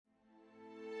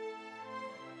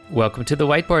Welcome to the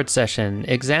Whiteboard Session,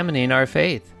 examining our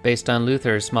faith based on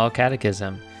Luther's Small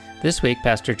Catechism. This week,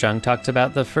 Pastor Chung talks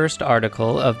about the first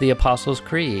article of the Apostles'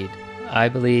 Creed. I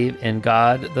believe in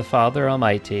God the Father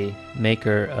Almighty,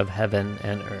 maker of heaven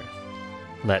and earth.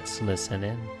 Let's listen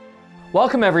in.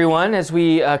 Welcome, everyone, as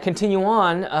we continue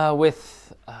on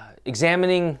with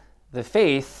examining the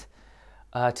faith.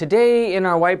 Today in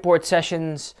our Whiteboard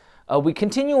Sessions, we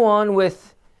continue on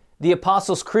with the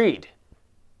Apostles' Creed.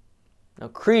 Now,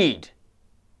 creed,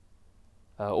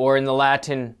 or in the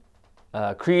Latin,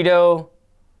 credo,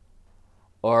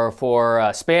 or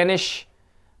for Spanish,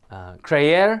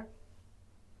 creer,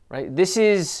 right? This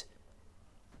is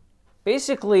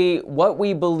basically what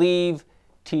we believe,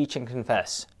 teach, and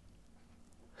confess.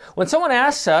 When someone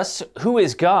asks us, who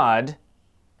is God,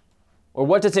 or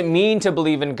what does it mean to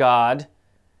believe in God,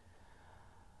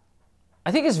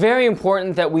 I think it's very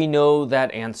important that we know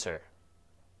that answer.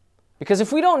 Because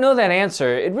if we don't know that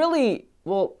answer, it really,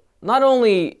 not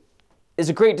only is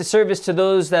a great disservice to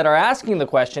those that are asking the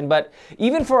question, but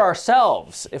even for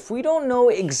ourselves, if we don't know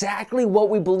exactly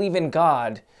what we believe in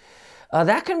God,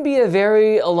 that can be a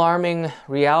very alarming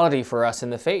reality for us in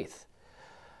the faith.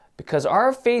 Because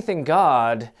our faith in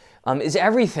God is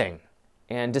everything.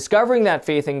 And discovering that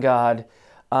faith in God,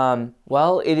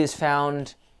 it is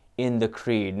found in the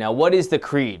Creed. Now, what is the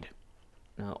Creed?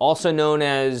 Also known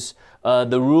as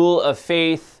the Rule of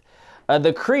Faith.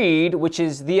 The Creed, which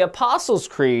is the Apostles'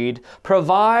 Creed,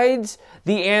 provides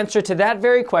the answer to that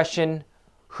very question,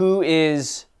 who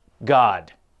is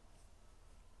God?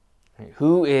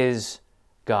 Who is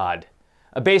God?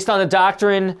 Based on the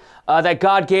doctrine that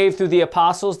God gave through the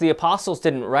apostles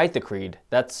didn't write the Creed.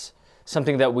 That's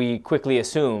something that we quickly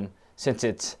assume since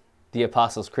it's the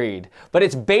Apostles' Creed. But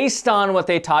it's based on what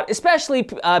they taught, especially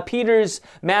Peter's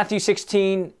Matthew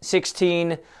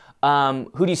 16:16.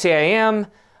 Who do you say I am?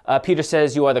 Peter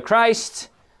says, you are the Christ,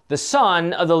 the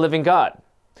Son of the living God.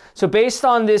 So based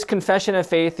on this confession of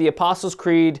faith, the Apostles'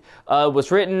 Creed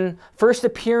was written, first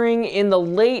appearing in the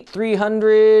late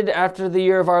 300 after the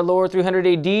year of our Lord, 300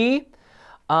 AD.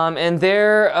 And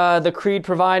there the Creed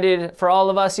provided for all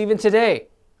of us, even today,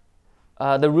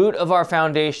 the root of our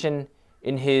foundation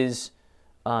in His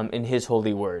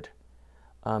holy word.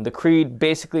 The Creed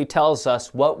basically tells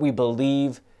us what we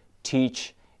believe,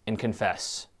 teach, and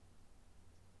confess.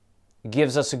 It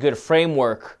gives us a good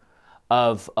framework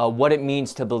of what it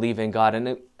means to believe in God.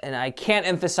 And I can't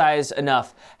emphasize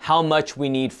enough how much we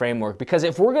need framework. Because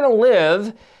if we're going to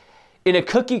live in a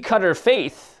cookie-cutter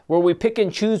faith where we pick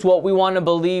and choose what we want to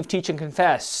believe, teach, and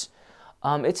confess,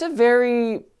 it's a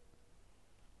very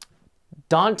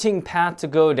daunting path to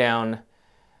go down.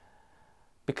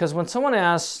 Because when someone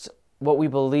asks what we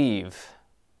believe,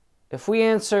 if we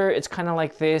answer, it's kind of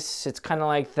like this, it's kind of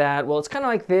like that, it's kind of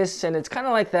like this, and it's kind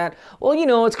of like that,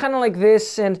 it's kind of like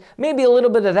this, and maybe a little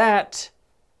bit of that,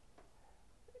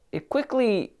 it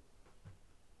quickly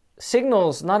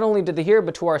signals not only to the hearer,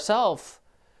 but to ourselves,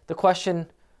 the question,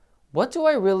 what do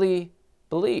I really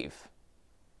believe?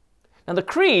 Now the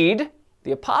Creed,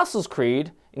 the Apostles'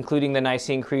 Creed, including the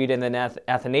Nicene Creed and the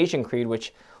Athanasian Creed,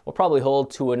 which we'll probably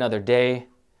hold to another day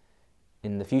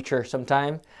in the future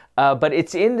sometime, but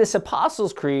it's in this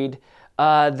Apostles' Creed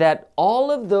that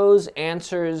all of those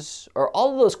answers, or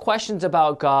all of those questions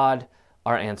about God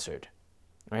are answered,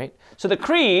 right? So the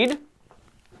Creed,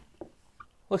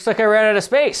 looks like I ran out of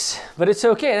space, but it's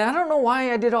okay. And I don't know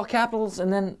why I did all capitals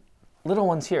and then little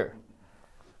ones here.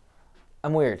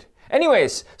 I'm weird.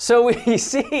 Anyways, so we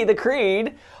see the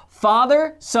Creed,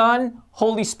 Father, Son,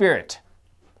 Holy Spirit.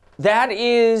 That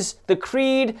is the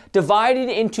Creed divided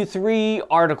into 3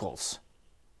 articles.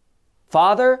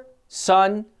 Father,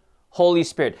 Son, Holy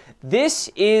Spirit. This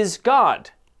is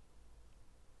God,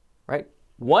 right?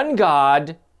 One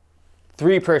God,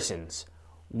 3 persons.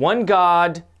 One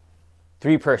God,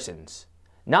 3 persons.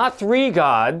 Not 3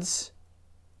 gods,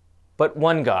 but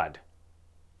one God.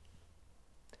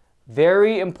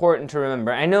 Very important to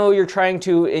remember. I know you're trying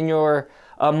to, in your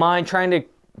mind, trying to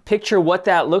picture what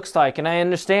that looks like, and I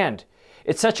understand.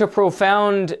 It's such a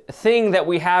profound thing that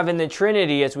we have in the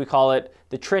Trinity, as we call it,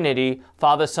 the Trinity,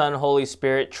 Father, Son, Holy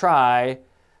Spirit, Tri,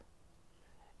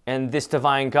 and this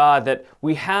divine God, that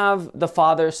we have the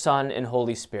Father, Son, and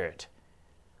Holy Spirit.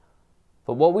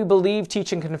 But what we believe,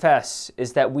 teach, and confess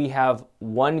is that we have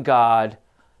one God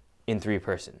in 3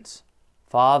 persons.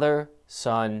 Father,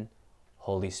 Son,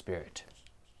 Holy Spirit.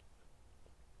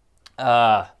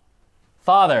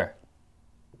 Father,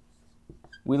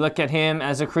 we look at Him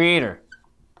as a creator.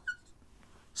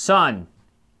 Son,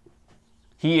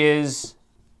 He is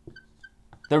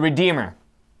the Redeemer.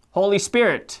 Holy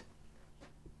Spirit,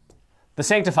 the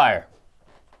Sanctifier.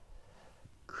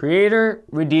 Creator,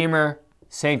 Redeemer,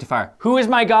 Sanctifier. Who is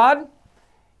my God?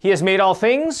 He has made all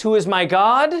things. Who is my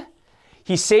God?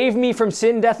 He saved me from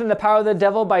sin, death, and the power of the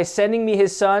devil by sending me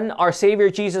his Son, our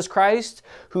Savior Jesus Christ,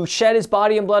 who shed his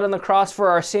body and blood on the cross for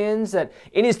our sins, that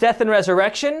in his death and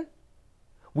resurrection,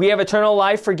 we have eternal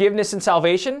life, forgiveness, and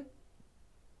salvation.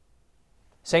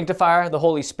 Sanctifier, the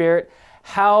Holy Spirit.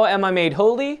 How am I made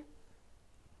holy?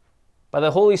 By the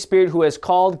Holy Spirit who has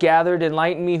called, gathered,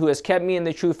 enlightened me, who has kept me in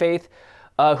the true faith,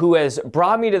 who has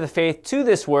brought me to the faith, to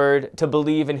this word, to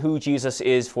believe in who Jesus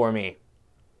is for me.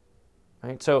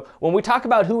 Right? So when we talk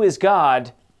about who is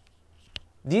God,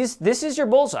 this is your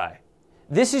bullseye.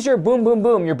 This is your boom, boom,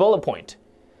 boom, your bullet point.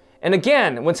 And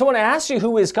again, when someone asks you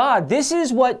who is God, this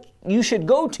is what you should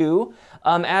go to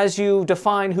as you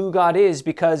define who God is.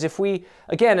 Because if we,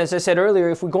 again, as I said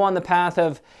earlier, if we go on the path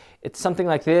of it's something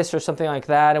like this or something like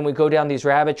that, and we go down these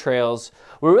rabbit trails,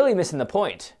 we're really missing the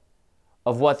point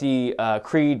of what the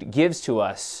creed gives to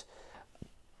us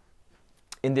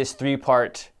in this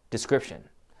three-part description.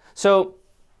 So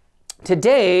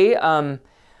today,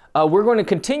 we're going to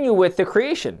continue with the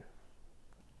creation.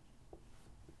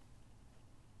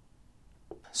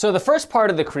 So the first part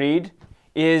of the creed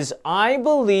is, I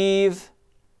believe,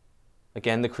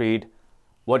 again, the creed,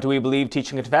 what do we believe,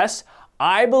 teach, and confess?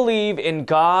 I believe in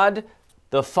God,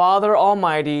 the Father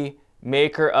Almighty,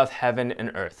 maker of heaven and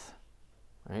earth.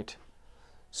 Right?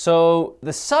 So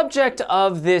the subject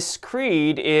of this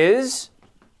creed is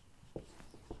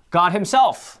God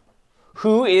himself.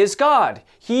 Who is God?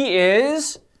 He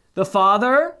is the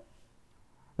Father,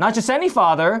 not just any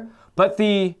Father, but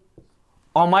the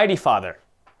Almighty Father,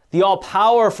 the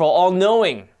all-powerful,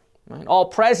 all-knowing, right?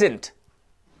 All-present.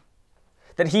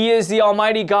 That he is the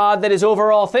Almighty God that is over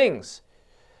all things.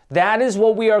 That is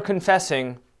what we are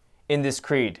confessing in this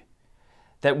creed.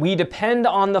 That we depend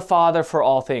on the Father for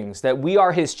all things. That we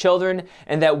are his children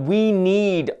and that we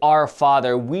need our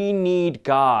Father. We need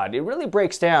God. It really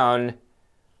breaks down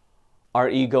our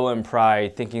ego and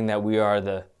pride, thinking that we are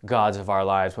the gods of our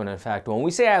lives, when in fact, when we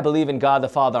say I believe in God the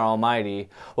Father Almighty,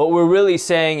 what we're really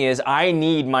saying is I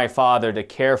need my Father to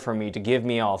care for me, to give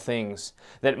me all things.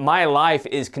 That my life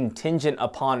is contingent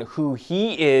upon who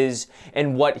he is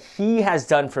and what he has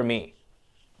done for me.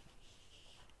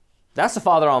 That's the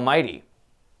Father Almighty.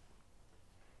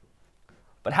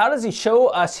 But how does he show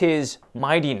us his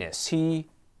mightiness? He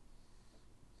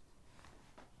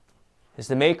is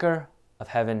the maker of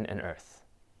heaven and earth.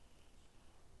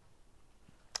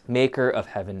 Maker of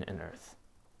heaven and earth.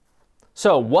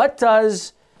 So what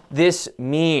does this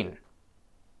mean?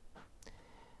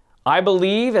 I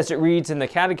believe, as it reads in the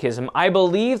Catechism, I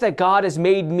believe that God has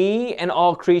made me and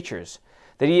all creatures,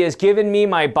 that he has given me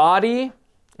my body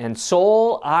and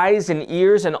soul, eyes and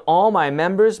ears, and all my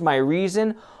members, my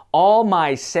reason, all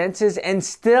my senses, and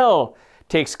still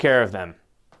takes care of them.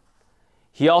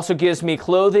 He also gives me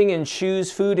clothing and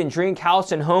shoes, food and drink,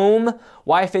 house and home,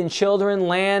 wife and children,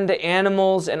 land,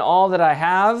 animals, and all that I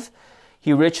have.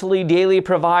 He richly daily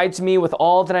provides me with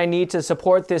all that I need to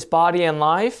support this body and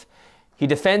life. He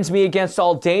defends me against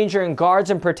all danger and guards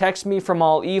and protects me from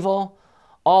all evil.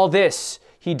 All this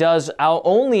he does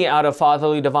only out of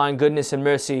fatherly divine goodness and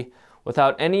mercy,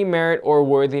 without any merit or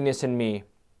worthiness in me.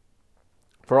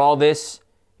 For all this,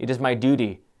 it is my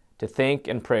duty to thank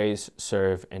and praise,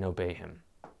 serve, and obey him.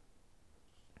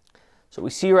 So we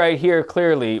see right here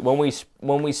clearly, when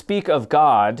we speak of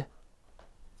God,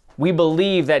 we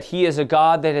believe that he is a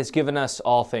God that has given us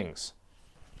all things.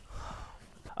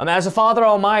 As a Father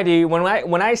Almighty, when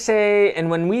I say, and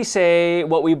when we say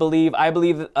what we believe, I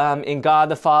believe in God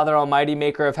the Father Almighty,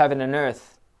 maker of heaven and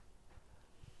earth.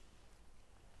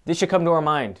 This should come to our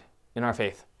mind in our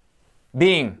faith.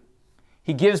 Being.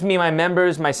 He gives me my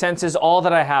members, my senses, all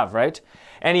that I have, right?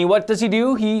 And what does he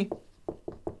do? He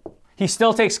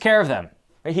still takes care of them.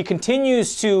 Right? He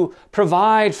continues to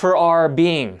provide for our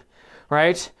being,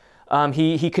 right?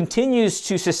 He continues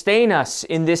to sustain us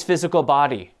in this physical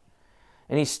body.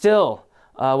 And he still,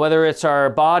 whether it's our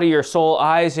body or soul,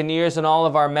 eyes and ears and all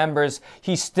of our members,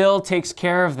 he still takes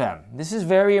care of them. This is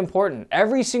very important.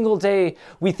 Every single day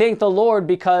we thank the Lord,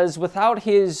 because without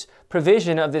his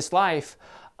provision of this life,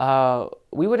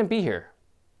 we wouldn't be here.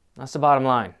 That's the bottom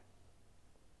line.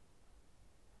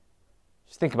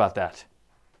 Just think about that.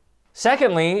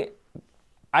 Secondly,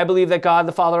 I believe that God,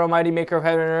 the Father Almighty, maker of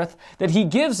heaven and earth, that he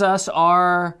gives us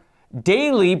our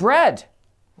daily bread,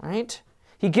 right?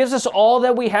 He gives us all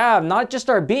that we have, not just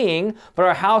our being, but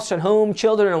our house and home,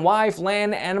 children and wife,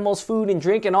 land, animals, food and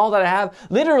drink, and all that I have.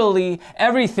 Literally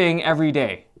everything every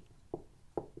day.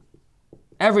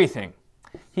 Everything.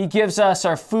 He gives us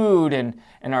our food and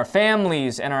our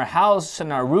families and our house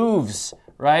and our roofs,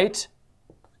 right?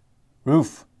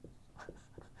 Roof.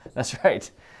 That's right.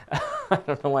 I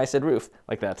don't know why I said roof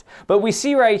like that. But we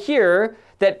see right here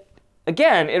that,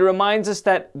 again, it reminds us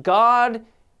that God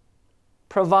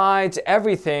provides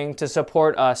everything to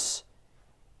support us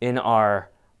in our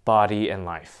body and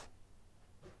life.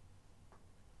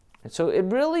 And so it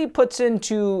really puts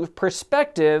into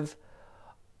perspective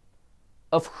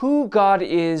of who God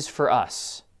is for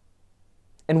us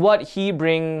and what He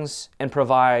brings and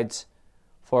provides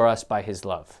for us by His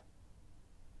love.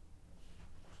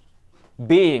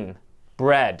 Being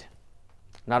bread.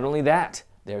 Not only that,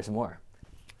 there's more.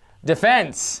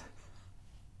 Defense.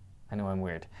 I know I'm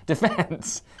weird.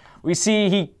 Defense. We see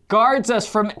He guards us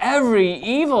from every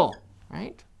evil,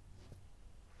 right?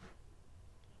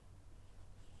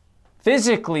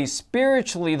 Physically,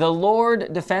 spiritually, the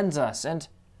Lord defends us. And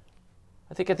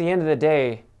I think at the end of the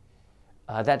day,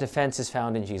 that defense is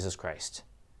found in Jesus Christ.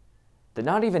 That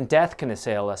not even death can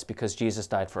assail us because Jesus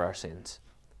died for our sins.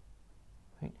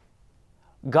 Right?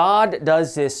 God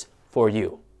does this for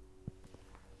you.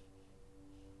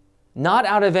 Not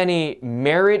out of any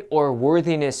merit or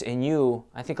worthiness in you.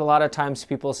 I think a lot of times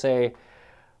people say,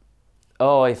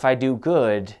 oh, if I do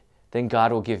good, then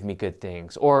God will give me good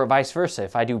things. Or vice versa,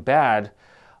 if I do bad,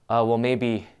 well,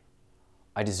 maybe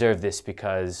I deserve this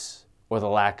because, or the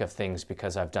lack of things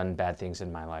because I've done bad things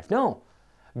in my life. No,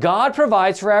 God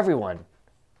provides for everyone.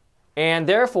 And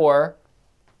therefore,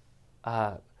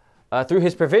 through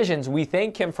His provisions, we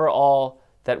thank Him for all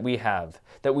that we have.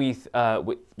 That we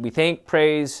thank,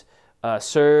 praise,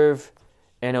 serve,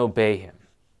 and obey Him.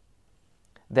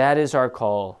 That is our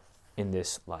call in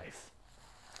this life.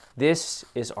 This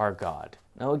is our God.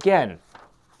 Now again,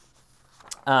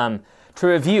 to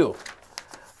review,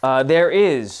 there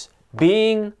is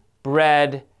being,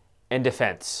 bread, and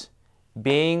defense.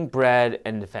 Being, bread,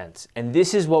 and defense. And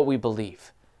this is what we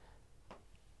believe.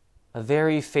 A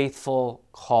very faithful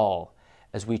call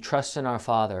as we trust in our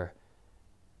Father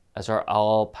as our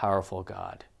all-powerful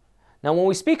God. Now when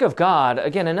we speak of God,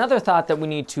 again, another thought that we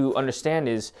need to understand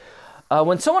is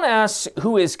when someone asks,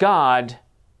 who is God?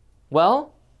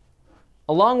 Well,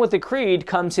 along with the creed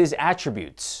comes His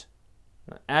attributes.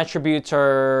 Attributes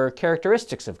are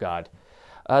characteristics of God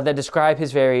that describe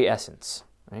His very essence.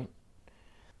 Right?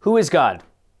 Who is God?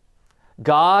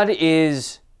 God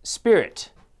is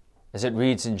spirit, as it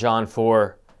reads in John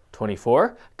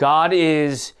 4:24. God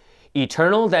is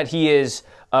eternal, that He is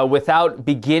without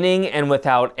beginning and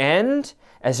without end,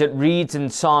 as it reads in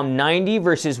Psalm 90,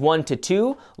 verses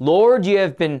 1-2. Lord, You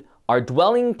have been our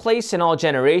dwelling place in all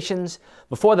generations.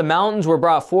 Before the mountains were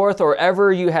brought forth, or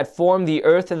ever You had formed the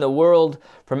earth and the world,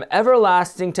 from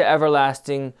everlasting to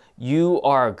everlasting, You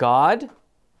are God.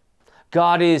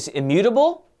 God is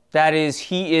immutable, that is,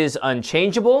 He is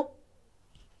unchangeable.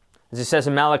 As it says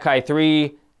in Malachi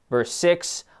 3, verse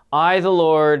 6, I, the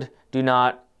Lord, do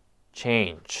not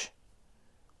change.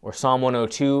 Or Psalm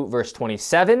 102, verse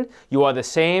 27, You are the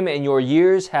same, and Your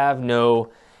years have no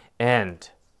end.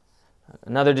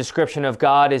 Another description of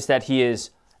God is that He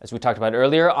is, as we talked about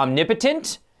earlier,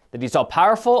 omnipotent, that He's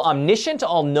all-powerful, omniscient,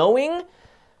 all-knowing.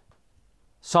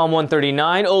 Psalm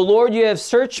 139, O Lord, You have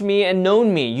searched me and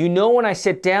known me. You know when I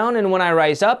sit down and when I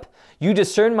rise up. You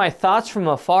discern my thoughts from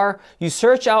afar. You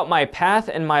search out my path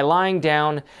and my lying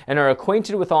down, and are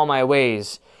acquainted with all my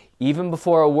ways. Even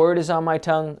before a word is on my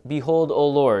tongue, behold, O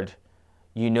Lord,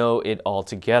 You know it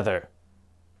altogether.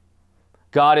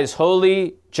 God is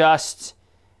holy, just,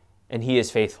 and He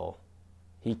is faithful.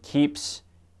 He keeps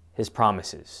His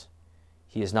promises.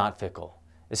 He is not fickle.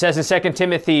 It says in 2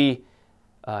 Timothy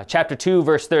chapter 2,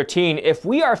 verse 13, if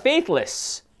we are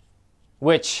faithless,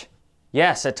 which,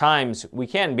 yes, at times we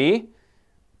can be,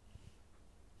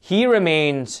 He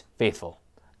remains faithful.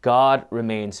 God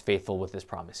remains faithful with His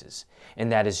promises,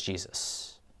 and that is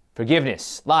Jesus.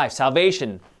 Forgiveness, life,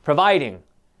 salvation, providing.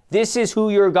 This is who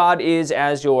your God is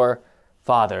as your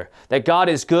Father. That God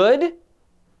is good.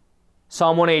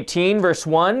 Psalm 118, verse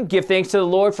 1, give thanks to the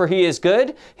Lord, for He is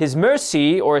good. His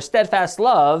mercy, or steadfast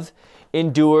love,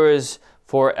 endures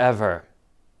forever.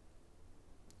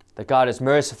 That God is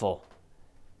merciful.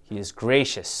 He is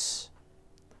gracious.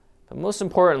 But most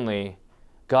importantly,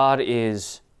 God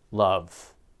is love.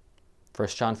 1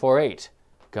 John 4:8,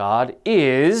 God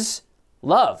is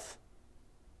love.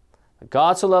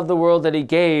 God so loved the world that He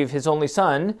gave His only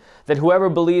Son, that whoever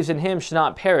believes in Him should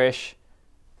not perish,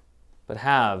 but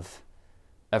have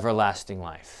everlasting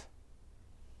life.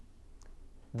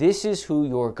 This is who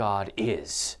your God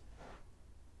is.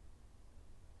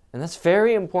 And that's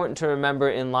very important to remember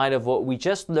in light of what we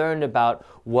just learned about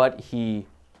what He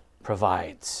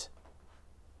provides.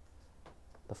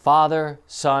 The Father,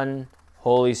 Son,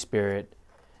 Holy Spirit,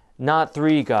 not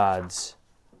three gods,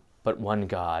 but one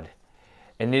God.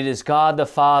 And it is God the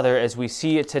Father, as we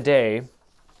see it today,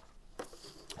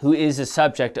 who is the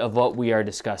subject of what we are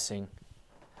discussing.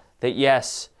 That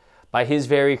yes, by his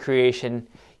very creation,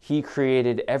 he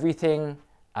created everything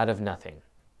out of nothing.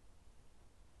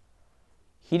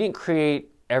 He didn't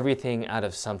create everything out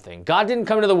of something. God didn't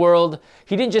come to the world.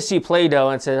 He didn't just see Play-Doh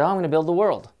and say, oh, I'm going to build the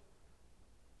world.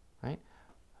 Right?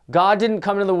 God didn't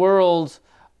come to the world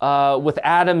with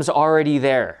atoms already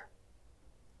there.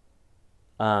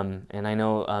 And I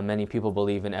know many people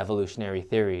believe in evolutionary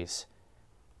theories.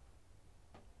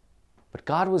 But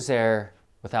God was there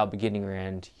without beginning or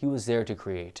end. He was there to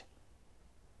create.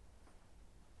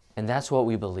 And that's what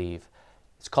we believe.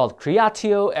 It's called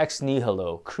creatio ex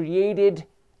nihilo, created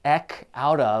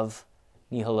out of,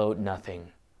 nihilo,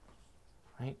 nothing.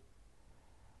 Right?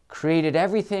 Created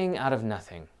everything out of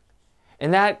nothing.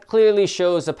 And that clearly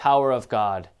shows the power of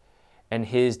God and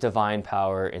his divine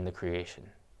power in the creation.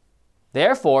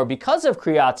 Therefore, because of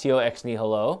creatio ex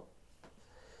nihilo,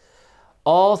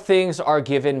 all things are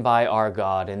given by our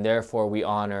God, and therefore we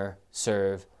honor,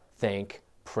 serve, thank,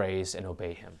 praise, and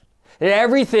obey him. And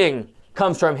everything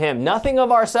comes from him, nothing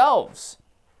of ourselves.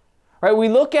 Right? We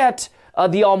look at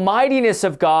the almightiness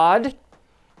of God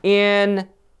in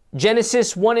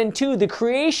Genesis 1 and 2, the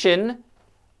creation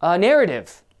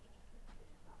narrative.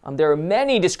 There are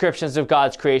many descriptions of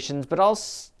God's creations, but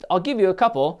I'll give you a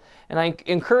couple, and I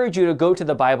encourage you to go to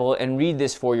the Bible and read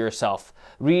this for yourself.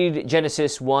 Read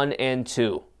Genesis 1 and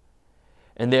 2.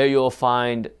 And there you'll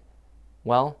find,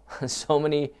 well, so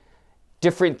many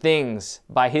different things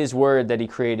by his word that he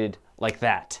created like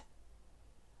that.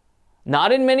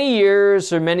 Not in many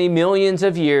years or many millions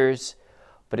of years,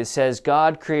 but it says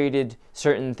God created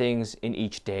certain things in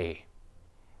each day.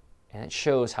 And it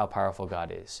shows how powerful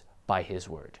God is by his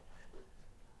word.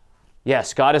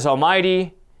 Yes, God is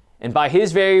almighty, and by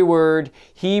his very word,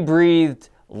 he breathed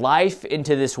life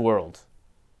into this world.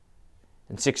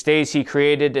 In 6 days he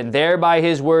created, and there by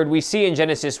his word we see in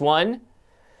Genesis 1,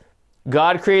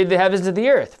 God created the heavens and the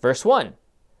earth, verse 1.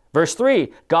 Verse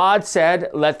 3, God said,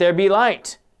 let there be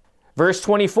light. Verse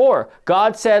 24,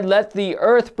 God said, let the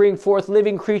earth bring forth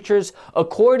living creatures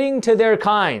according to their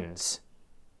kinds.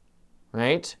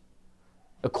 Right?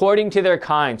 According to their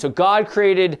kind. So God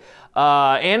created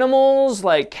animals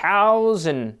like cows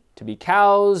and to be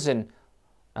cows, and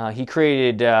he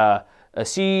created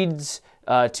seeds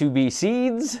to be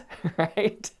seeds,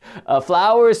 right?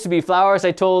 Flowers to be flowers.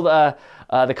 I told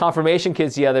the confirmation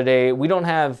kids the other day, we don't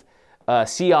have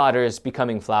sea otters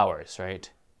becoming flowers, right?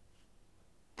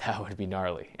 That would be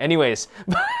gnarly. Anyways,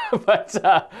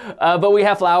 but we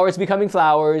have flowers becoming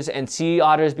flowers and sea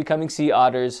otters becoming sea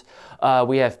otters.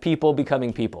 We have people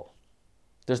becoming people.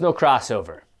 There's no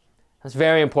crossover. That's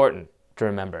very important to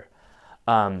remember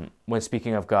when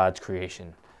speaking of God's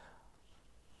creation.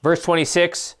 Verse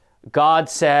 26, God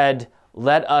said,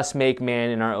 let us make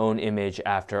man in our own image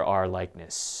after our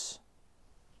likeness.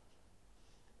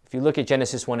 If you look at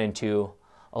Genesis 1 and 2,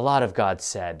 a lot of God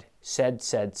said.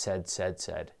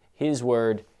 His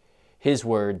word, his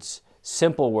words,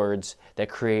 simple words that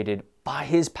created by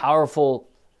his powerful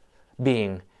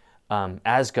being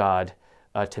as God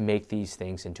to make these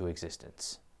things into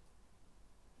existence.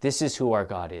 This is who our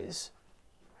God is,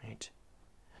 right?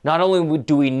 Not only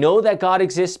do we know that God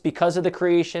exists because of the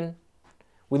creation,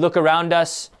 we look around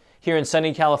us here in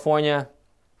sunny California.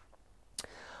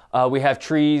 We have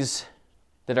trees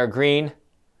that are green,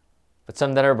 but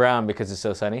some that are brown because it's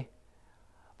so sunny.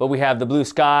 But we have the blue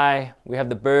sky, we have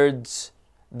the birds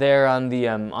there on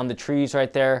the trees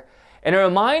right there. And it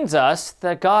reminds us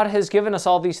that God has given us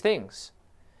all these things,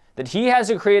 that he has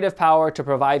a creative power to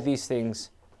provide these things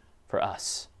for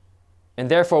us. And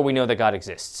therefore we know that God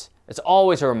exists. It's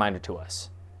always a reminder to us.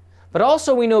 But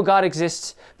also we know God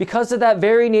exists because of that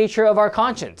very nature of our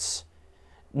conscience.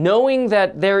 Knowing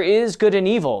that there is good and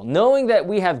evil, knowing that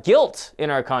we have guilt in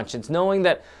our conscience, knowing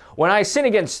that when I sin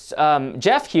against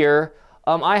Jeff here,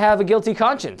 I have a guilty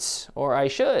conscience, or I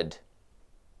should,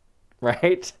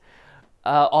 right?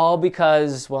 All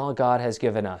because, well, God has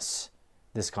given us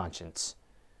this conscience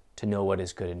to know what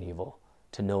is good and evil,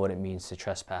 to know what it means to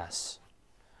trespass,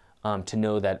 to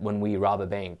know that when we rob a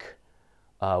bank,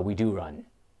 we do run,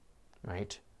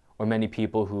 right? Or many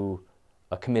people who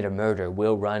commit a murder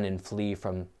will run and flee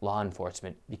from law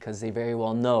enforcement because they very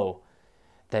well know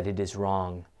that it is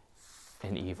wrong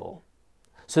and evil.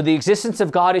 So the existence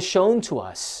of God is shown to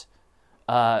us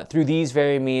through these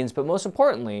very means, but most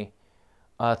importantly,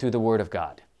 through the Word of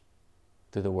God.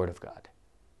 Through the Word of God.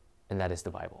 And that is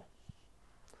the Bible.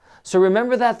 So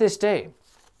remember that this day.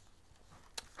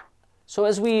 So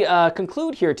as we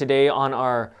conclude here today on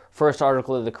our first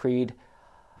article of the Creed,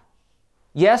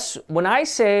 yes, when I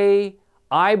say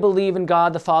I believe in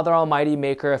God the Father Almighty,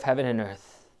 maker of heaven and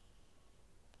earth,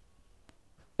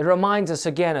 it reminds us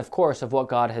again, of course, of what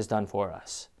God has done for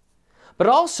us. But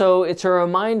also, it's a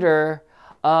reminder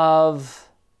of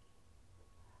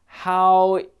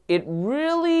how it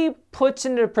really puts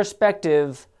into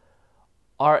perspective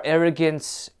our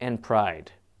arrogance and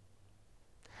pride.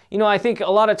 You know, I think a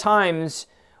lot of times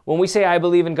when we say, I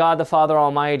believe in God the Father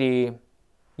Almighty,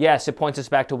 yes, it points us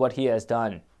back to what He has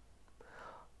done.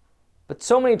 But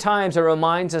so many times it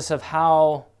reminds us of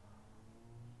how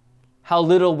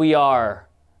little we are,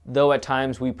 though at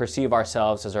times we perceive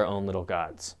ourselves as our own little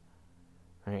gods.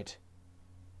 Right?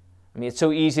 I mean, it's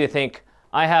so easy to think,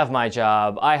 I have my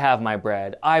job, I have my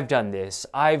bread, I've done this,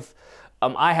 I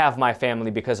have my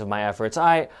family because of my efforts,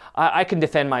 I can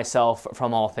defend myself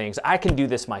from all things, I can do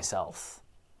this myself.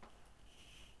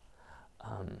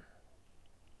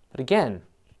 But again,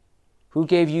 who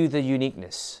gave you the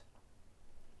uniqueness?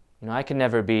 You know, I can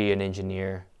never be an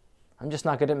engineer. I'm just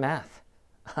not good at math.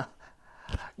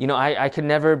 You know, I could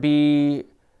never be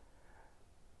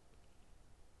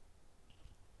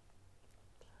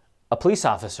a police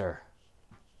officer.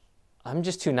 I'm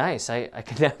just too nice. I'd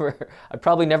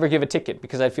probably never give a ticket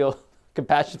because I feel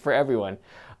compassion for everyone,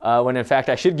 when in fact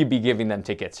I should be giving them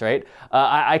tickets, right?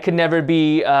 I could never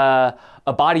be a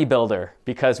bodybuilder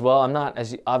because, well, I'm not,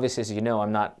 as obvious as you know,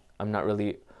 I'm not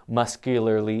really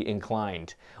muscularly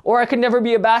inclined. Or I could never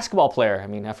be a basketball player. I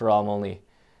mean, after all, I'm only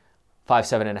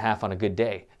 5'7.5" on a good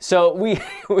day. So we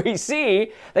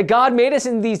see that God made us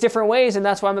in these different ways, and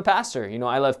that's why I'm a pastor. You know,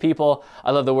 I love people,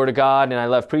 I love the Word of God, and I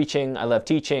love preaching, I love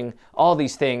teaching, all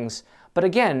these things. But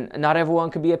again, not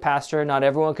everyone could be a pastor, not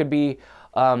everyone could be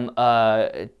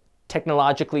a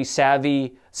technologically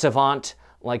savvy savant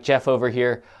like Jeff over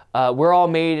here. We're all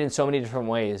made in so many different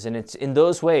ways, and it's in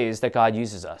those ways that God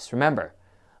uses us. Remember,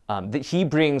 that He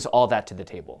brings all that to the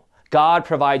table. God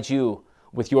provides you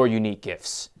with your unique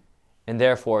gifts. And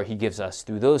therefore, He gives us,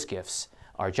 through those gifts,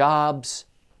 our jobs,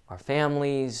 our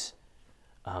families.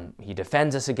 He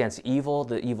defends us against evil,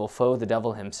 the evil foe, the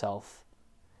devil himself.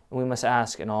 And we must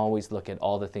ask and always look at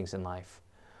all the things in life.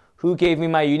 Who gave me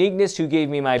my uniqueness? Who gave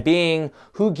me my being?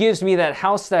 Who gives me that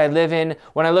house that I live in?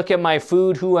 When I look at my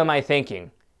food, who am I thanking?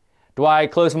 Do I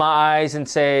close my eyes and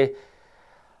say,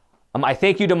 I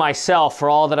thank you to myself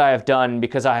for all that I have done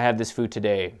because I have this food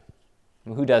today?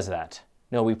 Who does that?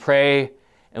 No, we pray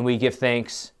and we give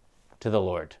thanks to the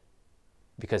Lord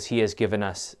because He has given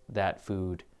us that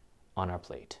food on our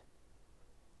plate.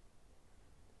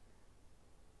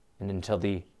 And until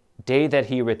the day that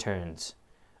He returns,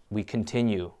 we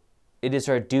continue. It is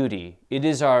our duty, it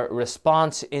is our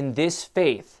response in this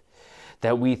faith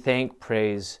that we thank,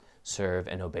 praise, serve,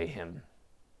 and obey Him.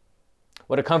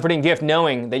 What a comforting gift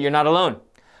knowing that you're not alone.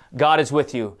 God is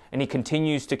with you, and He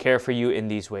continues to care for you in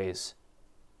these ways.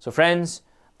 So friends,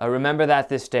 remember that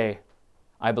this day.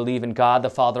 I believe in God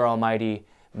the Father Almighty,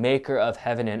 maker of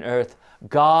heaven and earth.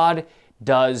 God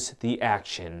does the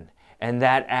action, and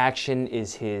that action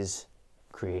is His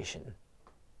creation.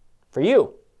 For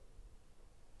you.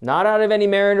 Not out of any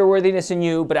merit or worthiness in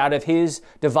you, but out of His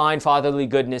divine fatherly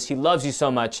goodness. He loves you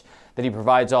so much that He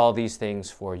provides all these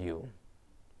things for you.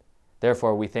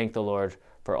 Therefore, we thank the Lord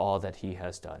for all that He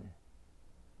has done.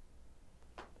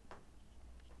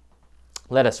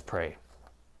 Let us pray.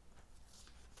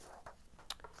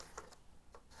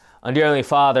 Dear Heavenly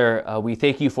Father, we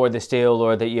thank You for this day, O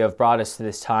Lord, that You have brought us to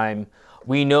this time.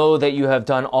 We know that You have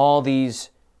done all these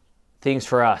things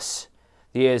for us.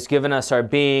 That You have given us our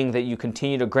being, that You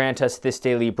continue to grant us this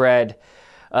daily bread,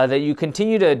 that You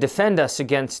continue to defend us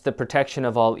against the protection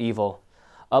of all evil.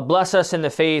 Bless us in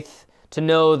the faith to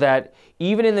know that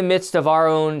even in the midst of our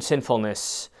own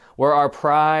sinfulness, where our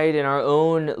pride and our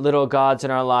own little gods in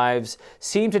our lives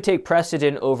seem to take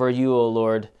precedent over You, O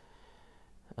Lord,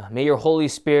 may Your Holy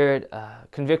Spirit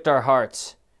convict our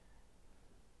hearts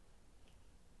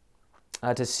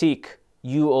to seek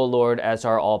You, O Lord, as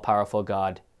our all-powerful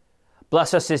God.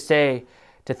 Bless us this day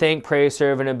to thank, praise,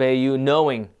 serve, and obey You,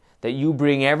 knowing that You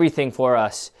bring everything for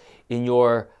us in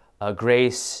Your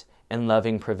grace and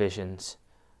loving provisions.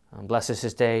 Bless us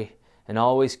this day and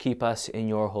always keep us in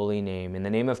Your holy name. In the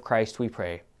name of Christ we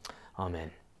pray.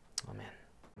 Amen. Amen.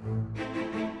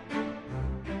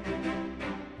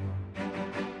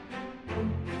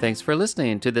 Thanks for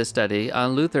listening to this study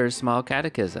on Luther's Small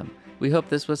Catechism. We hope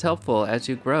this was helpful as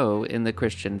you grow in the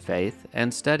Christian faith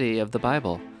and study of the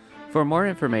Bible. For more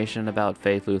information about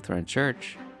Faith Lutheran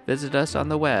Church, visit us on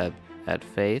the web at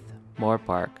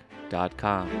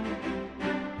faithmoorpark.com.